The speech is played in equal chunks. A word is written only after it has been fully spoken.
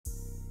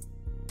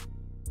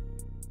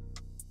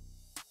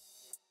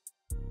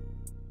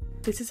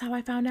This is how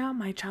I found out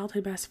my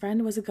childhood best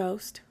friend was a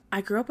ghost.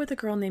 I grew up with a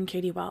girl named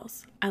Katie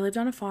Wells. I lived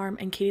on a farm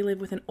and Katie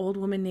lived with an old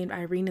woman named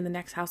Irene in the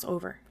next house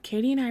over.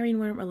 Katie and Irene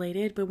weren't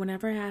related, but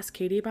whenever I asked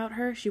Katie about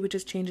her, she would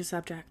just change the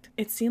subject.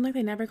 It seemed like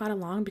they never got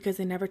along because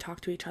they never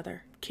talked to each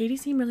other. Katie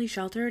seemed really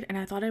sheltered, and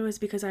I thought it was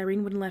because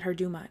Irene wouldn't let her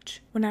do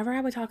much. Whenever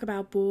I would talk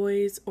about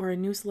boys, or a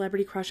new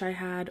celebrity crush I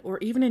had, or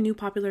even a new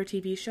popular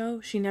TV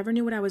show, she never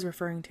knew what I was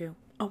referring to.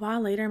 A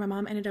while later, my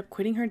mom ended up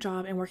quitting her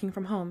job and working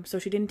from home, so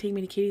she didn't take me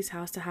to Katie's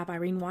house to have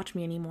Irene watch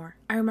me anymore.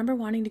 I remember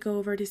wanting to go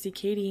over to see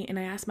Katie, and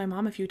I asked my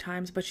mom a few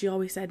times, but she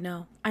always said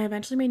no. I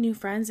eventually made new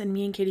friends, and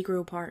me and Katie grew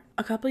apart.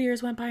 A couple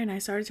years went by, and I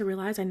started to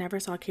realize I never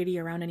saw Katie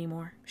around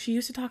anymore. She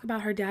used to talk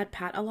about her dad,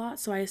 Pat, a lot,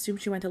 so I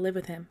assumed she went to live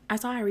with him. I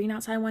saw Irene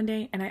outside one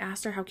day, and I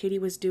asked her how Katie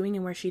was doing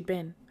and where she'd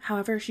been.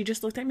 However, she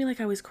just looked at me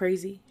like I was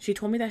crazy. She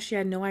told me that she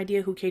had no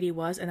idea who Katie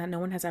was and that no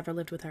one has ever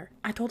lived with her.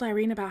 I told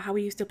Irene about how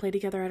we used to play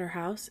together at her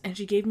house, and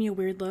she gave me a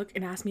weird look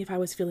and asked me if I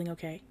was feeling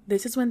okay.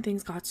 This is when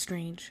things got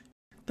strange.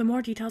 The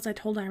more details I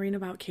told Irene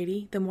about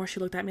Katie, the more she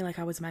looked at me like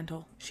I was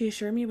mental. She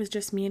assured me it was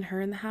just me and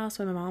her in the house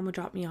when my mom would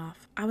drop me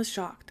off. I was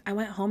shocked. I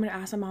went home and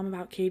asked my mom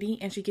about Katie,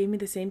 and she gave me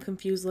the same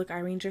confused look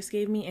Irene just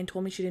gave me and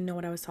told me she didn't know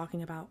what I was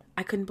talking about.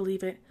 I couldn't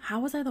believe it. How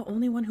was I the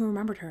only one who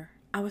remembered her?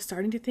 I was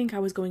starting to think I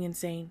was going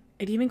insane.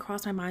 It even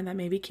crossed my mind that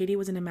maybe Katie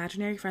was an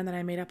imaginary friend that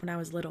I made up when I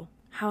was little.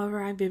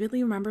 However, I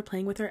vividly remember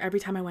playing with her every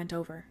time I went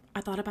over.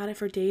 I thought about it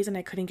for days and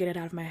I couldn't get it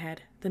out of my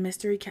head. The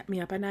mystery kept me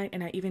up at night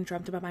and I even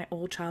dreamt about my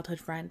old childhood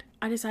friend.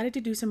 I decided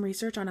to do some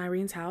research on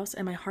Irene's house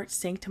and my heart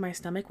sank to my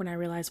stomach when I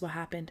realized what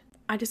happened.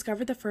 I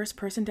discovered the first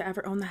person to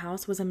ever own the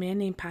house was a man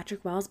named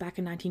Patrick Wells back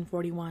in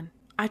 1941.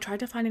 I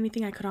tried to find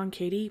anything I could on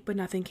Katie, but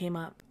nothing came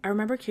up. I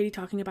remember Katie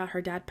talking about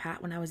her dad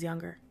Pat when I was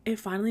younger. It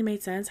finally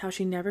made sense how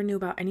she never knew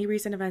about any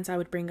recent events I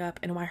would bring up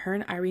and why her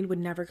and Irene would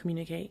never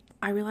communicate.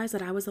 I realized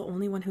that I was the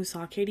only one who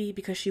saw Katie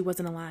because she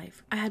wasn't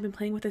alive. I had been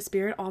playing with a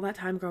spirit all that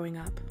time growing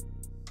up.